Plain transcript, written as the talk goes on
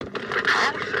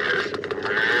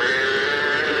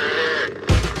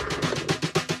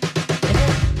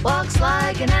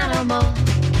like an animal,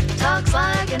 talks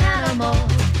like an animal,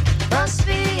 must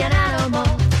be an animal.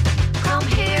 Come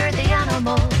hear the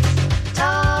animals,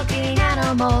 talking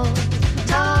animals,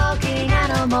 talking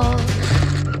animals.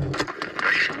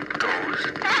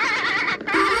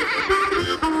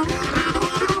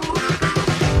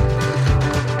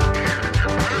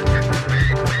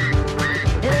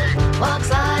 It walks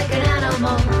like an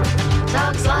animal,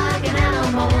 talks like an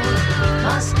animal,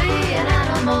 must be an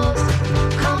animal.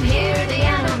 Come hear the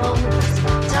animals,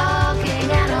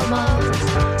 talking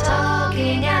animals,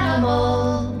 talking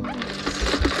animals.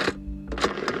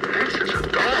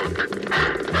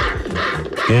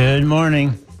 Good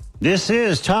morning. This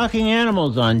is Talking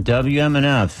Animals on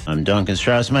WMNF. I'm Duncan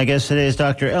Strauss. My guest today is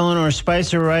Dr. Eleanor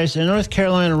Spicer Rice, a North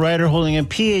Carolina writer holding a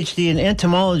PhD in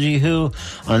entomology who,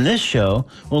 on this show,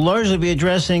 will largely be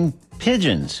addressing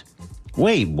pigeons.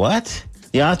 Wait, what?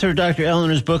 The author of Dr.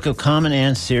 Eleanor's Book of Common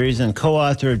Ants series and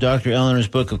co-author of Dr. Eleanor's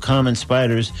Book of Common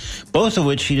Spiders, both of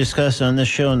which she discussed on this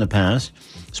show in the past,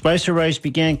 Spicer Rice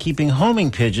began keeping homing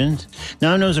pigeons,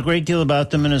 now knows a great deal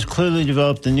about them, and has clearly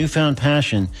developed a newfound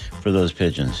passion for those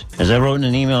pigeons. As I wrote in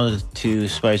an email to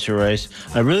Spicer Rice,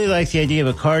 I really like the idea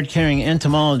of a card-carrying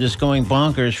entomologist going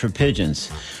bonkers for pigeons,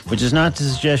 which is not to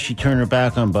suggest she turned her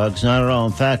back on bugs, not at all.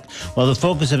 In fact, while the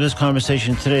focus of this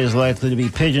conversation today is likely to be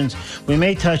pigeons, we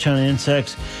may touch on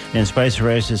insects, and Spicer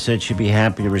Rice has said she'd be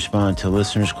happy to respond to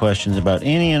listeners' questions about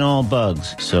any and all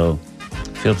bugs. So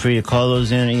feel free to call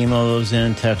those in, email those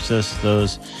in, text us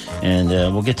those, and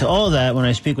we'll get to all of that when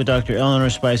I speak with Dr.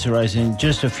 Eleanor Spicer Rice in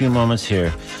just a few moments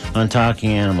here on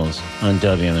Talking Animals on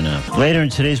WMNF. Later in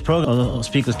today's program, I'll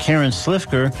speak with Karen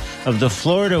Slifker of the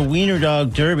Florida Wiener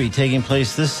Dog Derby taking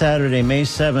place this Saturday, May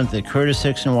 7th at Curtis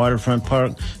Hickson Waterfront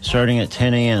Park starting at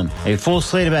 10 a.m. A full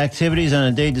slate of activities on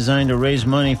a day designed to raise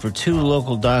money for 2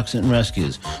 local dachshund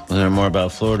rescues. We'll learn more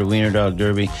about Florida Wiener Dog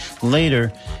Derby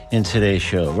later in today's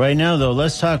show. Right now, though,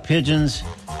 let's talk pigeons,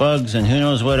 bugs, and who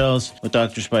knows what else with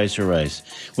Dr. Spicer Rice.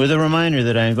 With a reminder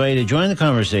that I invite you to join the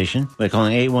conversation by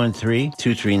calling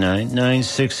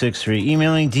 813-239-9663,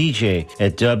 emailing DJ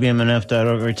at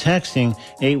WMNF.org, or texting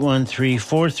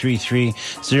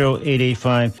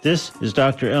 813-433-0885. This is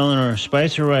Dr. Eleanor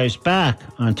Spicer Rice back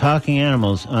on Talking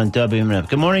Animals on WMNF.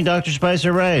 Good morning, Dr.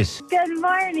 Spicer Rice. Good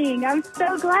morning. I'm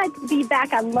so glad to be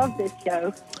back. I love this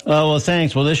show. Oh, well,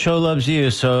 thanks. Well, this show loves you,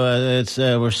 so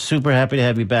we're super happy to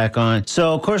have you back on.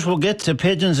 So, of course, we'll get to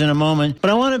pigeons in a moment,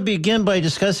 but I want to begin by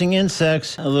discussing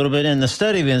insects a little bit and the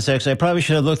study of insects. I probably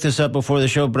should have looked this up before the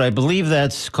show, but I believe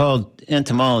that's called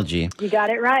entomology. You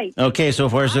got it right. Okay, so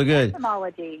far so good.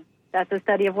 Entomology. That's the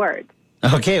study of words.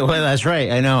 Okay, well, that's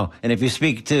right. I know. And if you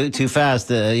speak too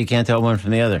fast, you can't tell one from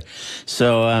the other.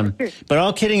 So, but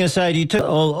all kidding aside, you took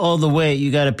all the way.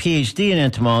 You got a PhD in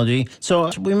entomology. So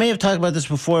we may have talked about this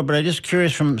before, but I'm just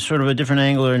curious from sort of a different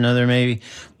angle or another maybe.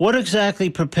 What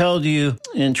exactly propelled you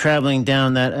in traveling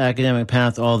down that academic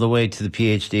path all the way to the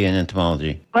PhD in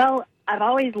entomology? Well, I've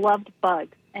always loved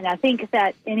bugs. And I think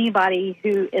that anybody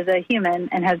who is a human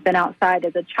and has been outside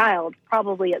as a child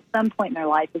probably at some point in their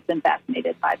life has been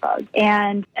fascinated by bugs.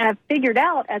 And I've figured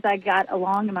out as I got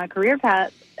along in my career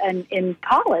path and in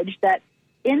college that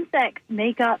insects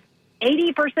make up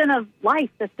 80% of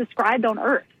life that's described on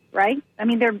Earth, right? I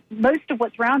mean, most of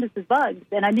what's around us is bugs.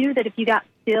 And I knew that if you got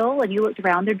still and you looked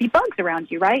around, there'd be bugs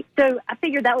around you, right? So I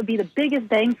figured that would be the biggest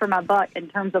bang for my buck in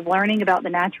terms of learning about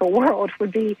the natural world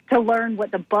would be to learn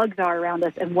what the bugs are around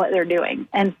us and what they're doing.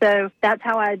 And so that's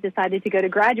how I decided to go to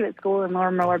graduate school and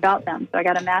learn more about them. So I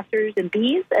got a master's in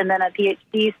bees and then a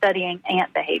PhD studying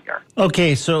ant behavior.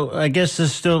 Okay, so I guess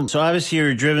this still, so obviously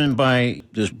you're driven by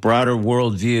this broader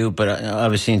worldview, but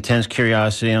obviously intense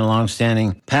curiosity and a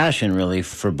longstanding passion really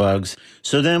for bugs.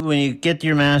 So then when you get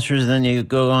your master's, then you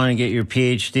go on and get your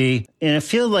PhD. In a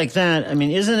field like that, I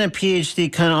mean, isn't a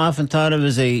PhD kind of often thought of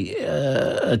as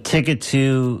a ticket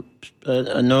to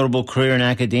a notable career in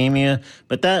academia?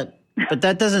 But that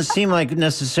doesn't seem like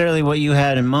necessarily what you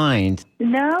had in mind.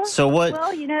 No. So what?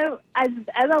 Well, as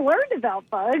I learned about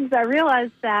bugs, I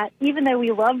realized that even though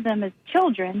we love them as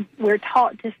children, we're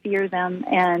taught to fear them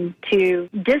and to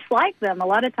dislike them. A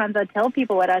lot of times I tell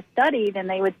people what I studied, and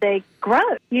they would say,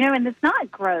 gross. And it's not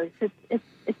gross.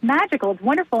 It's magical. It's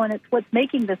wonderful, and it's what's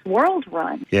making this world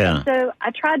run. Yeah. And so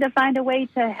I tried to find a way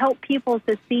to help people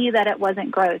to see that it wasn't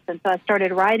gross. And so I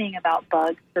started writing about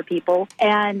bugs for people,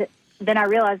 and then I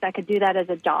realized I could do that as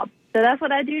a job. So that's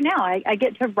what I do now. I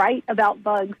get to write about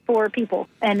bugs for people,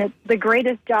 and it's the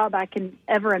greatest job I can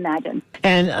ever imagine.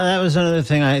 And that was another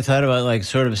thing I thought about, like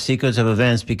sort of a sequence of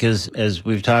events, because as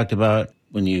we've talked about,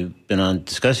 when you've been on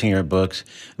discussing your books.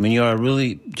 I mean, you are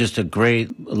really just a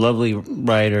great, lovely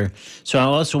writer. So I'm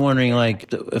also wondering,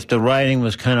 like, if the writing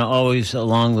was kind of always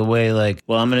along the way, like,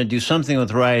 well, I'm going to do something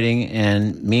with writing,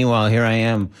 and meanwhile, here I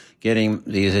am getting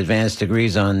these advanced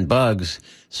degrees on bugs.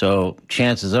 So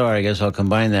chances are, I guess I'll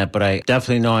combine that. But I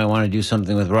definitely know I want to do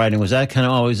something with writing. Was that kind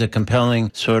of always a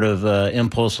compelling sort of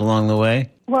impulse along the way?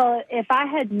 Well, if I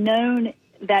had known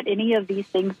that any of these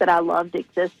things that I loved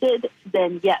existed,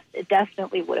 then yes, it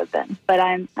definitely would have been. But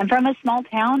I'm from a small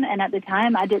town, and at the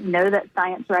time, I didn't know that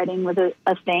science writing was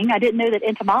a thing. I didn't know that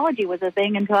entomology was a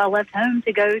thing until I left home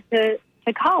to go to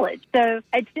college. So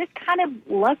I just kind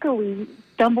of luckily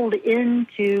stumbled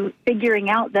into figuring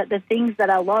out that the things that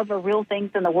I love are real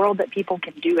things in the world that people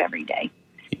can do every day.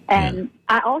 And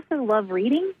I also love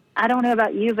reading. I don't know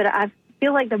about you, but I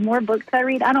feel like the more books I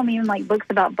read, I don't mean like books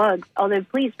about bugs, although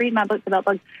please read my books about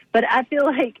bugs, but I feel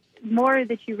like more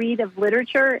that you read of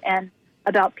literature and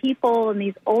about people and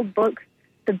these old books,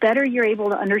 the better you're able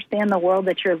to understand the world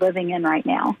that you're living in right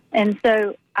now. And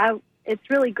so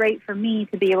it's really great for me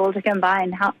to be able to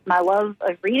combine my love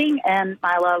of reading and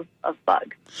my love of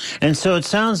bugs. And so it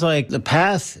sounds like the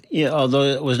path, although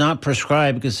it was not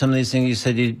prescribed, because some of these things you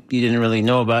said you didn't really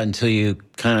know about until you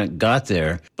kind of got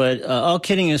there. But all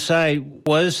kidding aside,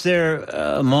 was there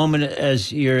a moment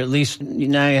as you're at least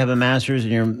now you have a master's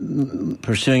and you're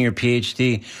pursuing your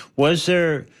PhD, was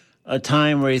there a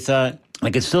time where you thought,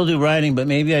 I could still do writing, but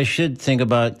maybe I should think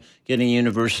about getting a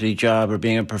university job or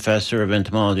being a professor of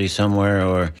entomology somewhere?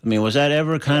 Or, I mean, was that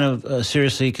ever kind of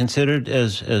seriously considered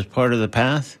as part of the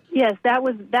path? Yes, that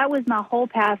was my whole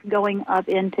path going up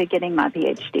into getting my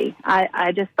PhD.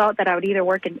 I just thought that I would either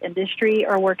work in industry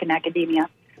or work in academia.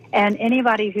 And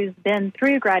anybody who's been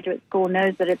through graduate school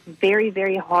knows that it's very,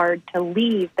 very hard to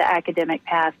leave the academic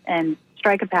path and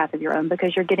strike a path of your own,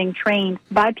 because you're getting trained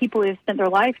by people who've spent their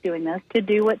life doing this to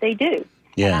do what they do.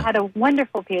 Yeah. And I had a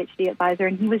wonderful PhD advisor,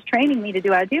 and he was training me to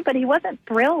do what I do, but he wasn't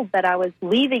thrilled that I was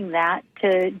leaving that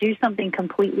to do something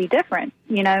completely different,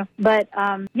 But, so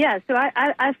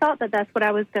I thought that that's what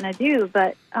I was going to do,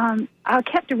 but I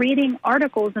kept reading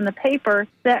articles in the paper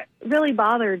that really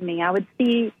bothered me. I would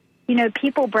see,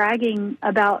 people bragging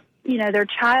about, their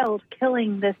child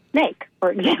killing this snake,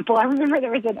 for example. I remember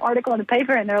there was an article in the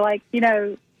paper, and they're like,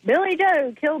 Billy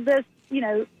Joe killed this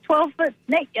 12-foot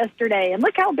snake yesterday, and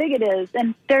look how big it is.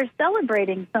 And they're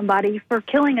celebrating somebody for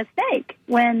killing a snake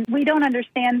when we don't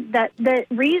understand that the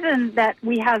reason that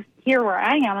we have here where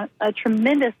I am a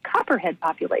tremendous copperhead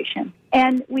population.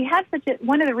 And we have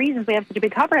one of the reasons we have such a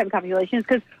big copperhead population is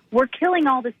because we're killing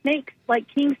all the snakes, like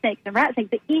king snakes and rat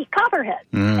snakes, that eat copperheads.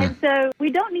 And so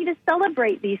we don't need to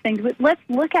celebrate these things. Let's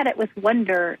look at it with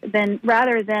wonder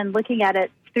rather than looking at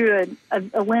it through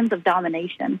a lens of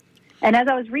domination. And as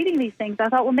I was reading these things, I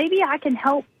thought, well, maybe I can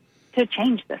help to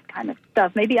change this kind of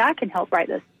stuff. Maybe I can help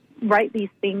write these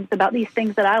things about these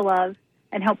things that I love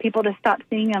and help people to stop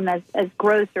seeing them as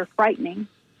gross or frightening,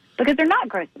 because they're not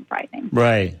gross and frightening.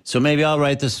 Right. So maybe I'll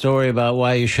write the story about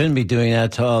why you shouldn't be doing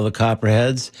that to all the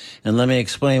copperheads, and let me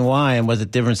explain why and what the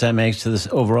difference that makes to this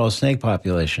overall snake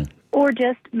population. Or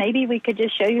just maybe we could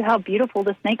just show you how beautiful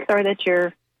the snakes are that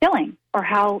you're killing, or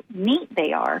how neat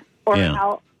they are, or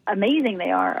how amazing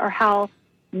they are, or how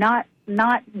not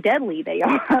deadly they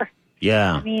are.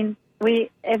 Yeah. I mean,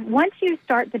 once you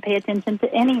start to pay attention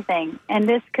to anything, and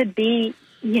this could be,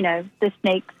 the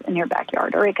snakes in your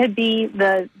backyard, or it could be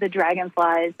the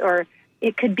dragonflies, or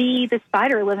it could be the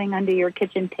spider living under your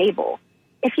kitchen table.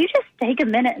 If you just take a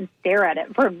minute and stare at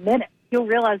it for a minute, you'll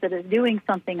realize that it's doing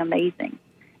something amazing.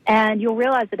 And you'll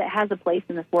realize that it has a place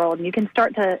in this world, and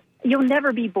you'll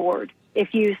never be bored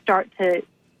if you start to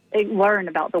learn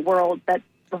about the world that's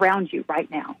around you right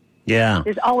now. Yeah.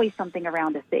 There's always something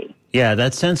around to see. Yeah,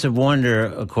 that sense of wonder,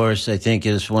 of course, I think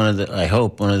is one of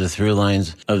the through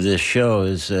lines of this show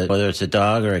is that whether it's a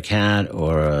dog or a cat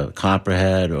or a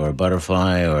copperhead or a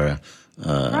butterfly or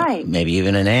maybe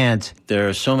even an ant, there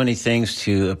are so many things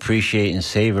to appreciate and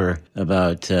savor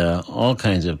about all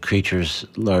kinds of creatures,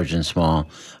 large and small.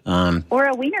 Or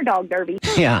a wiener dog derby.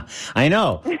 Yeah, I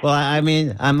know. Well, I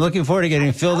mean, I'm looking forward to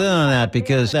getting filled in on that,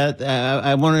 because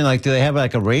I'm wondering, do they have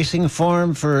a racing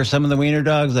form for some of the wiener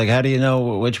dogs? How do you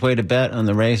know which way to bet on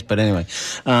the race? But anyway,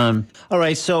 all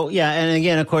right. So yeah, and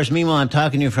again, of course, meanwhile, I'm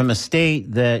talking to you from a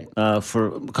state that,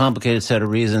 for a complicated set of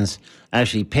reasons,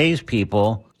 actually pays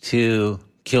people to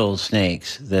kill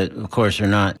snakes that, of course, are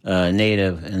not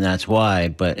native, and that's why.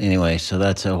 But anyway, so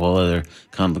that's a whole other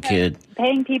complicated...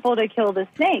 Paying people to kill the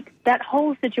snake, that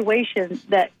whole situation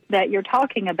that you're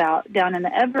talking about down in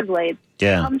the Everglades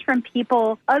comes from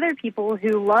other people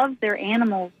who love their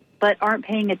animals but aren't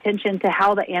paying attention to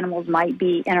how the animals might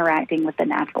be interacting with the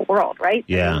natural world, right?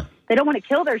 Yeah. They don't want to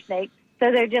kill their snake,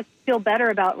 so they just feel better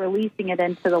about releasing it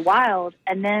into the wild.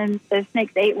 And then those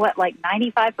snakes ate,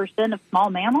 95% of small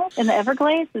mammals in the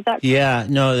Everglades? Is that Yeah,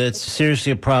 no, that's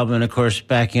seriously a problem. And, of course,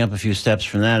 backing up a few steps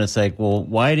from that, it's like, well,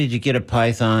 why did you get a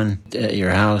python at your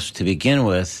house to begin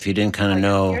with if you didn't kind of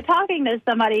know? You're talking to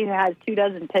somebody who has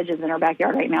 24 pigeons in her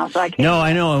backyard right now, so I can't. No,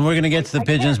 I know, and we're going to get to the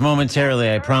pigeons momentarily,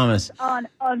 I promise. On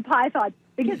pythons.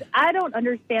 Because I don't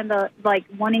understand the,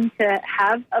 wanting to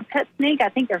have a pet snake. I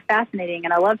think they're fascinating,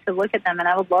 and I love to look at them, and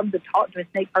I would love to talk to a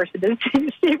snake person to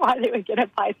see why they would get a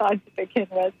python to begin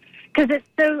with. Because it's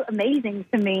so amazing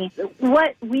to me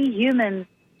what we humans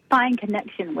find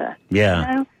connection with.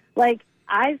 Yeah. You know?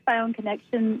 I found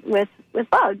connection with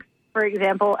bugs, for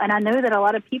example, and I know that a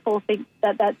lot of people think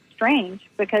that that's strange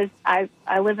because I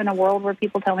live in a world where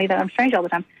people tell me that I'm strange all the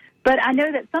time. But I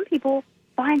know that some people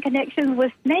find connections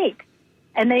with snakes.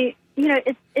 And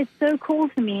it's so cool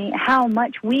to me how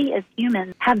much we as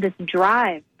humans have this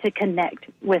drive to connect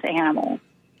with animals.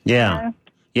 Yeah. You know?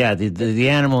 Yeah, the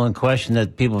animal in question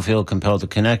that people feel compelled to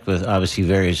connect with obviously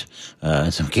varies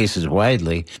in some cases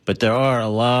widely, but there are a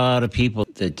lot of people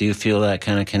that do feel that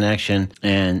kind of connection,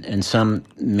 and some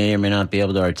may or may not be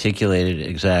able to articulate it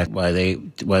exactly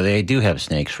why they do have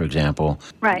snakes, for example.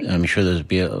 Right. I'm sure there'd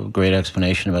be a great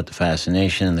explanation about the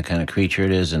fascination and the kind of creature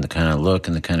it is and the kind of look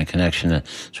and the kind of connection to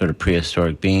sort of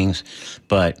prehistoric beings.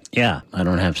 But, yeah, I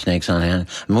don't have snakes on hand.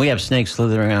 I mean, we have snakes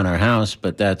slithering around our house,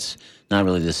 but that's not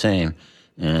really the same.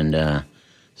 And it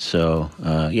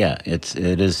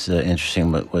is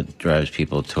interesting what drives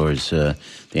people towards the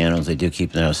animals they do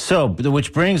keep in the house. So,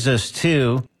 which brings us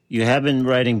to, you have been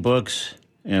writing books,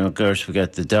 and of course we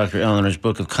got the Dr. Eleanor's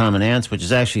Book of Common Ants, which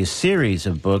is actually a series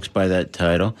of books by that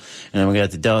title. And then we got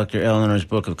the Dr. Eleanor's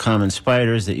Book of Common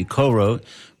Spiders that you co-wrote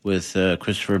with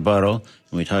Christopher Buttle,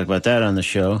 and we talked about that on the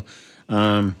show.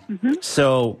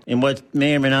 So, in what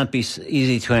may or may not be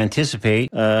easy to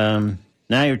anticipate,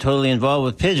 now you're totally involved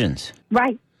with pigeons.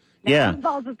 Right. Yeah. I'm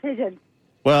involved with pigeons.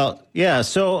 Well, yeah.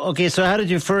 So how did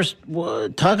you first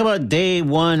talk about day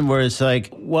one, where it's like,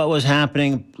 what was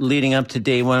happening leading up to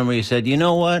day one, where you said, you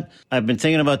know what? I've been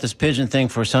thinking about this pigeon thing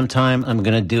for some time. I'm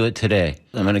going to do it today.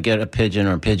 I'm going to get a pigeon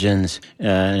or pigeons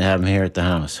and have them here at the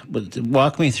house.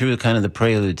 Walk me through kind of the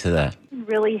prelude to that.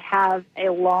 Really have a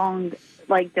long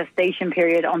gestation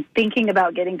period on thinking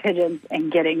about getting pigeons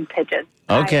and getting pigeons.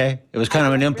 Okay. It was kind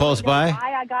of an impulse buy?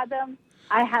 Why I got them.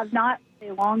 I have not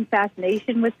a long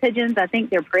fascination with pigeons. I think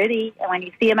they're pretty. And when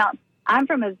you see them out, I'm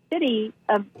from a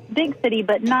big city,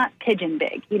 but not pigeon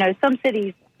big. You know, some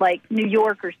cities like New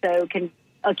York or so can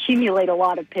accumulate a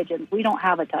lot of pigeons. We don't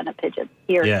have a ton of pigeons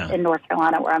here in North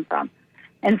Carolina where I'm from.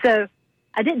 And so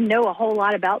I didn't know a whole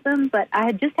lot about them, but I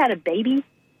had just had a baby.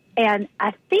 And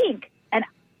I think,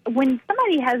 when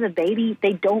somebody has a baby,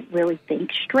 they don't really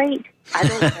think straight. I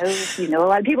don't know if you know a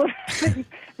lot of people.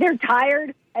 They're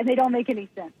tired, and they don't make any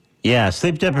sense. Yeah,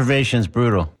 sleep deprivation is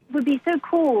brutal. It would be so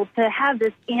cool to have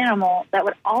this animal that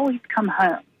would always come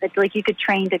home, that you could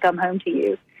train to come home to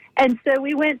you. And so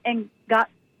we went and got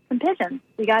some pigeons.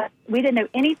 We didn't know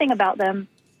anything about them.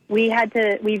 We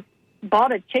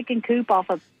bought a chicken coop off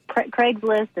of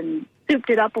Craigslist and souped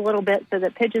it up a little bit so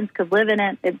that pigeons could live in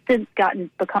it. It's since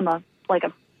become a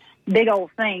big old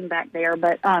thing back there,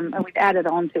 but and we've added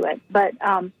on to it. But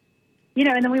and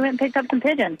then we went and picked up some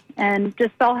pigeons and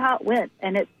just saw how it went.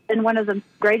 And it's been one of the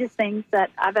greatest things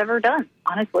that I've ever done.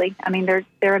 Honestly, I mean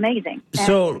they're amazing. And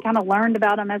so we kind of learned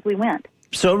about them as we went.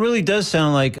 So it really does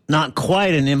sound like not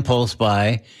quite an impulse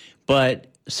buy, but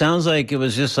sounds like it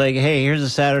was just like, hey, here's a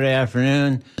Saturday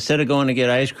afternoon. Instead of going to get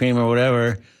ice cream or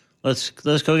whatever, let's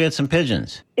go get some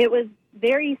pigeons. It was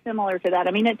very similar to that.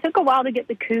 I mean, it took a while to get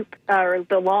the coop or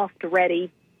the loft ready,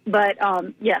 but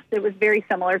yes, it was very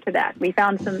similar to that. We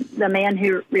found the man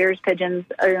who rears pigeons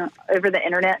over the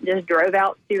internet and just drove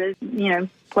out to his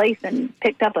place and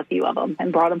picked up a few of them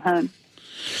and brought them home.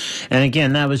 And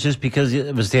again, that was just because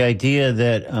it was the idea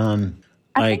that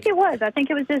I think it was. I think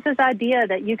it was just this idea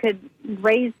that you could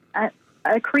raise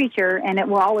a creature and it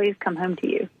will always come home to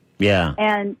you. Yeah.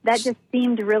 And that just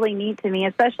seemed really neat to me,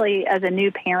 especially as a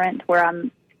new parent where I'm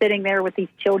sitting there with these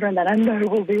children that I know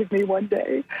will leave me one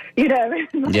day,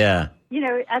 Yeah.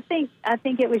 I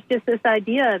think it was just this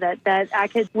idea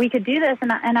that we could do this.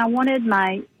 And I wanted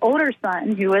my older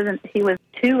son, he was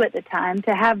 2 at the time,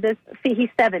 to have this. He's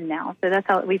 7 now. So that's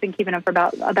how we've been keeping him for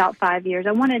about 5 years.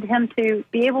 I wanted him to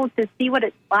be able to see what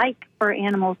it's like for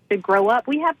animals to grow up.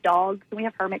 We have dogs and we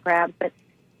have hermit crabs, but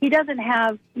he doesn't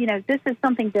have, this is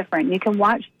something different. You can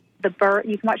watch the bird,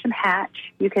 you can watch them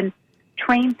hatch, you can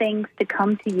train things to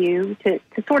come to you to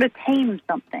sort of tame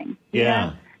something. you Yeah.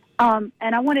 know?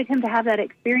 And I wanted him to have that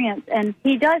experience, and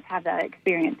he does have that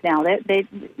experience now.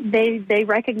 They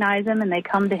recognize him and they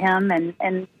come to him,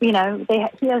 and he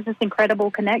has this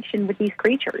incredible connection with these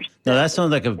creatures. No, that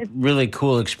sounds like a really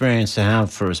cool experience to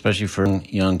have especially for a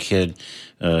young kid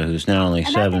who's now only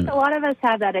And 7. I think a lot of us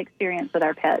have that experience with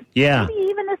our pets. Yeah.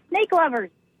 Maybe even the snake lovers.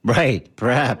 Right,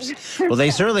 perhaps. Well, they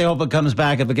certainly hope it comes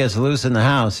back if it gets loose in the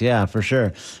house. Yeah, for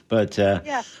sure. But,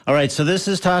 Yeah. all right, so this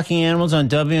is Talking Animals on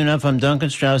WNF. I'm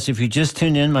Duncan Strauss. If you just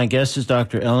tuned in, my guest is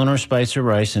Dr. Eleanor Spicer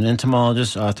Rice, an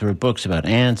entomologist, author of books about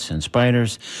ants and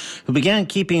spiders, who began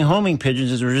keeping homing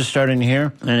pigeons, as we're just starting to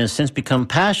hear, and has since become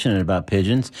passionate about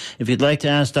pigeons. If you'd like to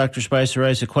ask Dr. Spicer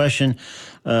Rice a question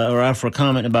or offer a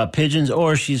comment about pigeons,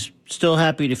 or she's still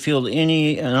happy to field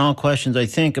any and all questions, I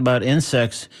think, about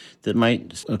insects that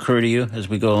might occur to you as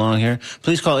we go along here,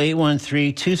 please call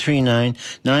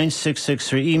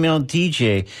 813-239-9663. Email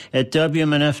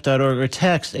dj@wmnf.org or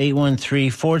text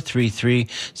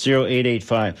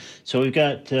 813-433-0885. So we've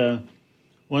got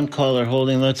one caller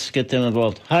holding. Let's get them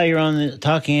involved. Hi, you're on the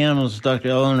Talking Animals with Dr.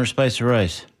 Eleanor Spicer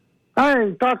Rice.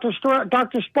 Hey, Dr.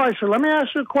 Spicer, let me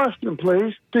ask you a question,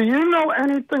 please. Do you know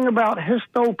anything about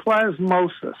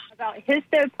histoplasmosis? About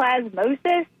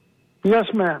histoplasmosis?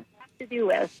 Yes, ma'am. What to do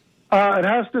with? It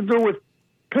has to do with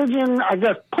pigeon, I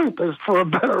guess poop is for a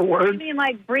better You word. mean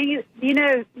like you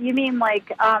mean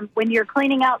like when you're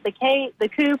cleaning out the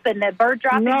coop and the bird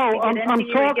droppings? No, get I'm into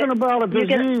you, talking you about a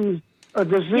disease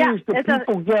Yeah, that it's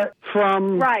people get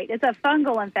from... Right, it's a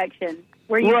fungal infection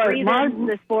where you breathe in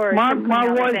the spores. My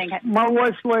wife's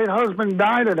wife's late husband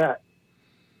died of that.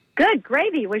 Good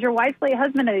gravy. Was your wife's late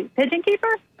husband a pigeon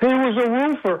keeper? He was a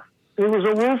roofer. He was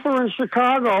a roofer in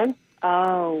Chicago.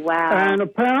 Oh, wow. And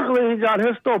apparently he got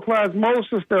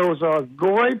histoplasmosis. There was a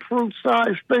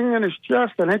grapefruit-sized thing in his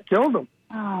chest, and it killed him.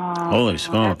 Oh, Holy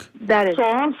smoke. that is. So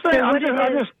I'm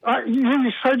saying, So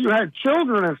you said you had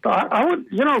children and stuff. I would,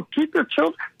 keep your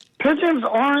children. Pigeons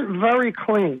aren't very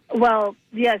clean. Well,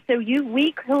 yeah. So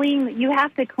you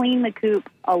have to clean the coop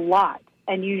a lot,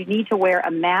 and you need to wear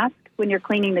a mask when you're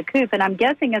cleaning the coop. And I'm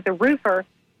guessing as a roofer,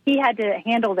 he had to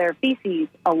handle their feces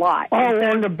a lot. Oh,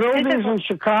 in the buildings in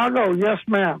Chicago, yes,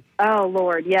 ma'am. Oh,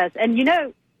 Lord, yes. And,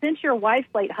 since your wife's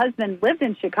late husband lived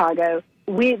in Chicago,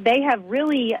 they have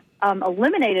really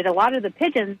eliminated a lot of the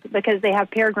pigeons because they have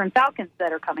peregrine falcons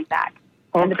that are coming back.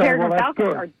 Okay, And the peregrine falcons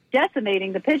good. are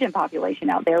decimating the pigeon population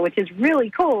out there, which is really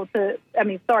cool sorry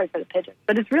for the pigeons,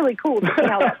 but it's really cool to see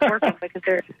how that's working because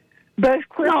they're both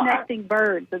cliff-nesting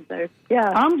birds. And so,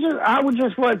 yeah. I would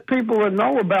just like people to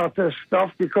know about this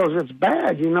stuff because it's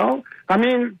bad, I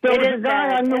mean, there was a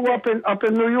guy I knew up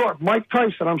in New York, Mike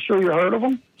Tyson. I'm sure you heard of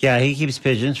him. Yeah, he keeps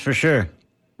pigeons for sure.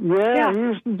 Yeah, he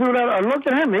used to do that. Look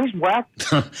at him; he's whack.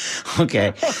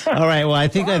 Okay. All right. Well, I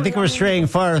think we're straying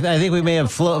far. I think we may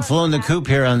have flown the coop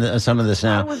here on some of this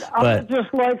now. I would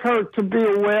just like her to be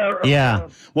aware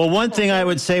of Well, one thing I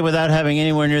would say without having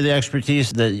anywhere near the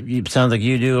expertise that it sounds like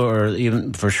you do, or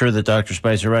even for sure that Dr.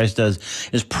 Spicer Rice does,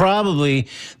 is probably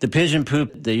the pigeon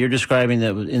poop that you're describing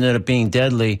that ended up being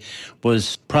deadly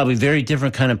was probably very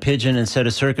different kind of pigeon and set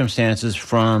of circumstances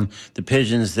from the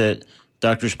pigeons that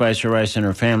Dr. Spicer Rice and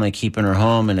her family keep in her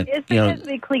home. And, It's because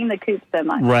we clean the coops so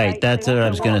much. Right, that's what I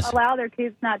was going to say. Allow their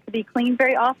coops not to be cleaned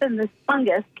very often. This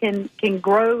fungus can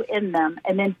grow in them,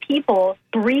 and then people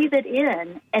breathe it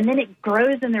in, and then it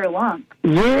grows in their lungs.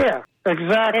 Yeah,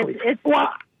 exactly.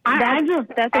 I just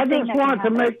wanted to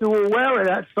make you aware of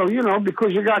that, so,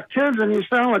 because you got kids and you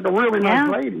sound like a really nice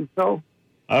lady, so...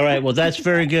 All right. Well, that's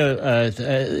very good.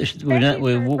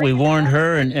 We warned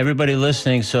her and everybody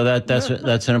listening, so that's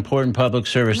an important public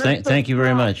service. Thank you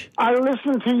very much. I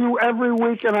listen to you every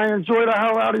week, and I enjoy the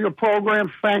hell out of your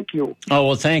program. Thank you. Oh,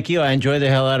 well, thank you. I enjoy the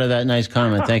hell out of that nice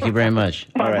comment. Thank you very much.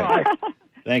 All right.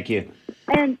 Thank you.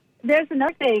 And there's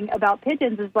another thing about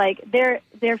pigeons is like their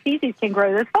feces can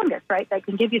grow this fungus, right? That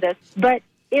can give you this. But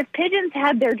if pigeons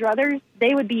had their druthers,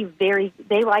 they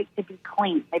like to be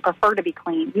clean. They prefer to be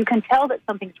clean. You can tell that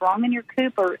something's wrong in your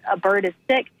coop or a bird is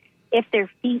sick if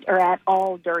their feet are at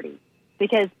all dirty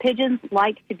because pigeons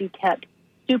like to be kept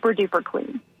super duper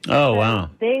clean. Oh, wow.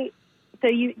 They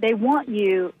want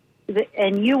you,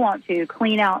 and you want to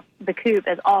clean out the coop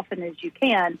as often as you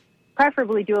can,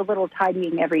 preferably do a little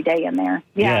tidying every day in there.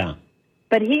 Yeah.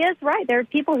 But he is right. There are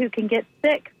people who can get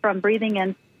sick from breathing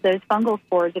in those fungal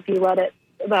spores if you let it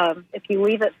if you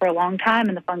leave it for a long time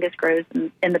and the fungus grows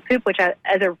in the poop, which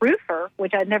as a roofer,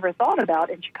 which I'd never thought about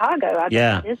in Chicago, I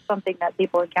think it is something that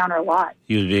people encounter a lot.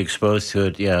 You'd be exposed to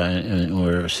it,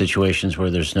 or situations where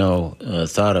there's no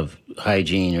thought of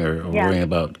hygiene or worrying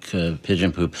about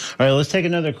pigeon poop. All right, let's take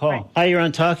another call. Right. Hi, you're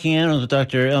on Talking Animals with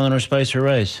Dr. Eleanor Spicer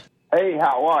Rice. Hey,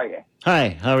 how are you?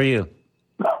 Hi, how are you?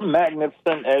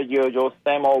 Magnificent as usual,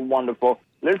 same old wonderful.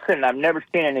 Listen, I've never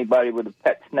seen anybody with a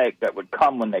pet snake that would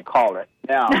come when they call it.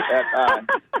 Now, I've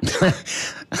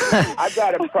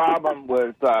got a problem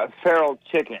with feral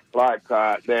chickens. Like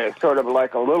they're sort of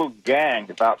like a little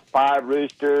gang, about 5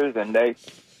 roosters, and they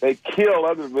kill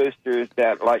other roosters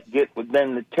that like get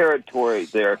within the territory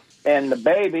there. And the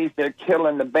babies, they're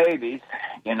killing the babies,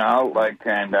 and I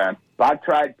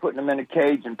tried putting them in a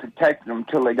cage and protecting them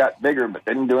until they got bigger, but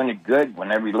they didn't do any good.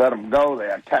 Whenever you let them go, they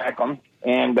attack them.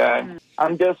 And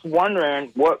I'm just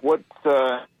wondering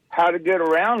how to get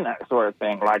around that sort of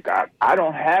thing. Like, I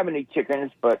don't have any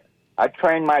chickens, but I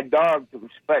train my dog to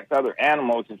respect other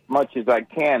animals as much as I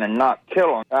can and not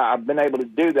kill them. I've been able to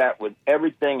do that with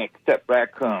everything except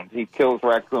raccoons. He kills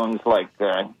raccoons like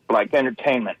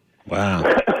entertainment. Wow.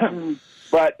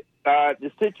 But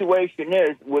the situation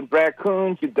is, with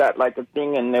raccoons, you've got like a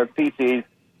thing in their feces.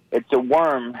 It's a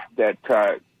worm that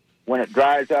when it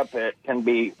dries up, it can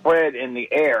be spread in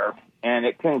the air, and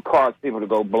it can cause people to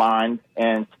go blind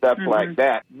and stuff like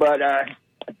that. But a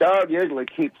dog usually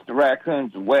keeps the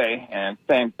raccoons away, and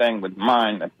same thing with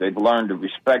mine, if they've learned to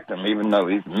respect him, even though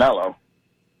he's mellow.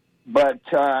 But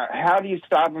how do you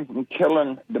stop him from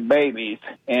killing the babies?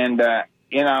 And,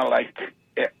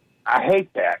 I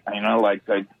hate that,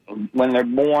 when they're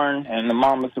born and the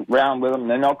mama's around with them,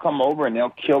 then they'll come over and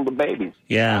they'll kill the babies.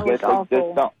 Yeah. That's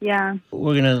awful. Yeah.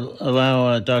 We're going to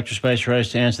allow Dr. Spicer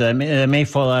Rice to answer that. It may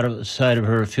fall outside of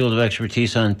her field of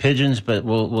expertise on pigeons, but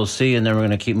we'll see, and then we're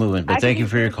going to keep moving. But thank you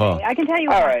for your call. I can tell you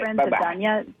what my friends have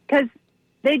done, because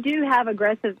they do have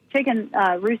aggressive chicken.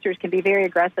 Roosters can be very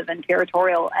aggressive and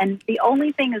territorial. And the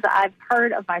only thing is I've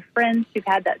heard of my friends who've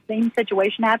had that same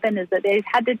situation happen is that they've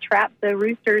had to trap the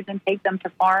roosters and take them to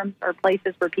farms or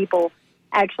places where people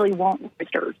actually want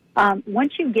roosters.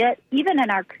 Once you get, even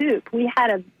in our coop, we had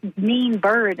a mean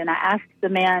bird, and I asked the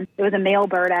man, it was a male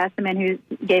bird, I asked the man who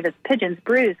gave us pigeons,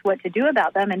 Bruce, what to do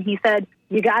about them, and he said,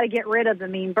 you got to get rid of the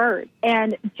mean bird.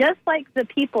 And just like the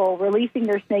people releasing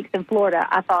their snakes in Florida,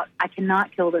 I thought, I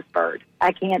cannot kill this bird.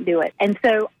 I can't do it. And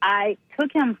so I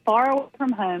took him far away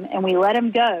from home, and we let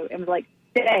him go, and was like,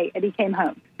 stay, and he came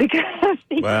home because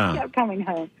he kept coming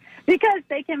home. Because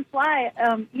they can fly,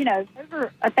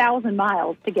 over 1,000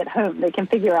 miles to get home. They can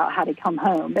figure out how to come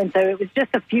home. And so it was just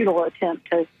a futile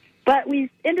attempt but we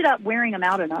ended up wearing him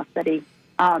out enough that he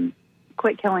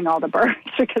quit killing all the birds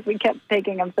because we kept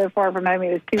taking him so far from home. He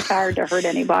was too tired to hurt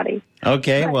anybody.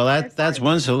 Okay, well, that's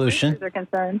one solution. Roosters are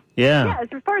concerned. Yeah. As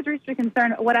far as roosters are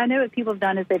concerned, what I know what people have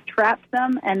done is they've trapped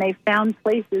them, and they've found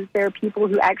places. There are people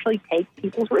who actually take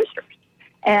people's roosters.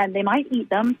 And they might eat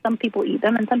them. Some people eat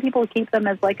them, and some people keep them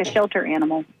as like a shelter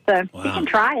animal. So you can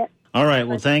try it. All right.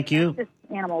 Well, thank you. Just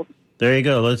animals. There you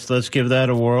go. Let's give that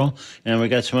a whirl. And we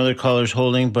got some other callers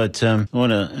holding, but I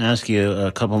want to ask you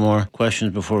a couple more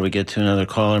questions before we get to another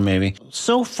caller, maybe.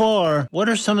 So far, what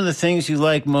are some of the things you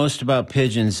like most about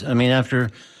pigeons? I mean,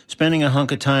 after spending a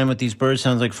hunk of time with these birds,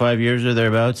 sounds like 5 years or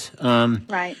thereabouts.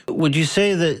 Right. Would you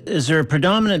say that, is there a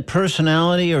predominant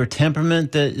personality or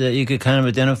temperament that you could kind of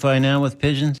identify now with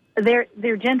pigeons?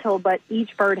 They're gentle, but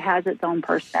each bird has its own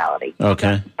personality.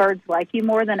 Okay. Some birds like you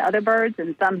more than other birds,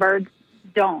 and some birds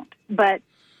don't. But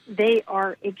they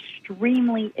are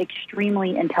extremely,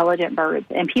 extremely intelligent birds,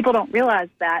 and people don't realize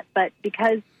that. But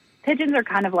because pigeons are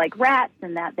kind of like rats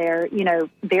in that they're,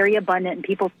 very abundant, and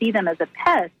people see them as a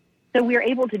pest, so we're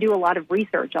able to do a lot of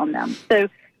research on them. So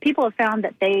people have found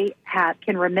that they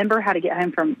can remember how to get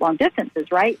home from long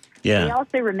distances, right? Yeah. They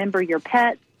also remember your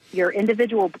pets, your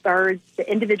individual birds,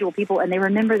 the individual people, and they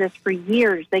remember this for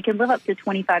years. They can live up to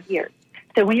 25 years.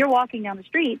 So when you're walking down the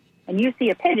street and you see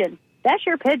a pigeon, that's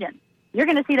your pigeon. You're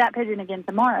going to see that pigeon again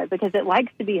tomorrow because it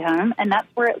likes to be home, and that's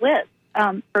where it lives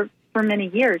for many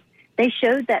years. They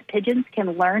showed that pigeons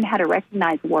can learn how to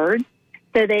recognize words.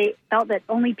 So they felt that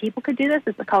only people could do this.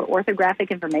 It's called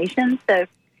orthographic information. So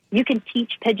you can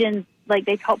teach pigeons, like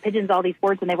they taught pigeons all these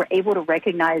words, and they were able to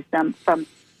recognize them from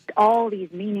all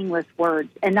these meaningless words.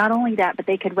 And not only that, but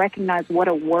they could recognize what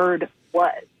a word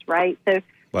was, right? So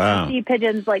wow. You see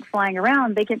pigeons like flying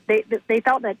around. They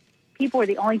felt that people were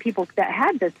the only people that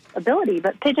had this ability,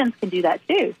 but pigeons can do that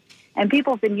too. And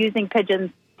people have been using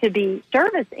pigeons to be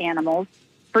service animals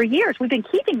for years. We've been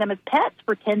keeping them as pets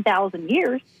for 10,000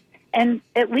 years. And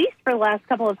at least for the last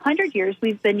couple of 100 years,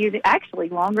 we've been using, actually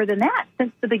longer than that,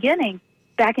 since the beginning.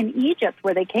 Back in Egypt,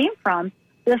 where they came from,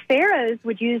 the pharaohs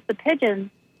would use the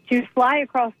pigeons to fly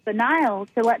across the Nile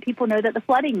to let people know that the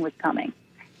flooding was coming.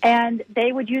 And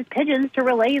they would use pigeons to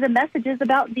relay the messages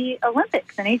about the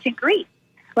Olympics in ancient Greece.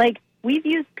 Like, we've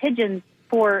used pigeons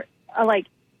for,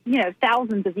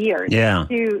 thousands of years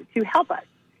to help us.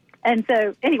 And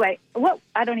so, anyway,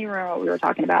 I don't even remember what we were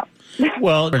talking about.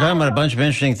 Well, we're talking about a bunch of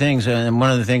interesting things, and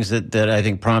one of the things that I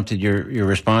think prompted your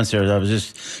response there, I was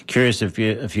just curious if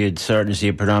you had started to see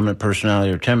a predominant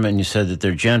personality or temperament, and you said that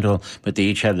they're gentle, but they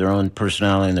each have their own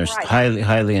personality, and they're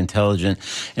highly intelligent.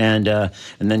 And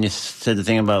then you said the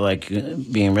thing about, like,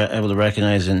 being able to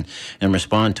recognize and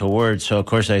respond to words. So, of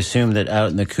course, I assume that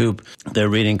out in the coop, they're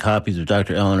reading copies of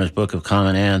Dr. Eleanor's Book of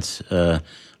Common Ants,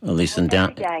 at least when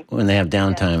they have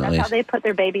downtime, at least. That's how they put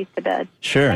their babies to bed. Sure.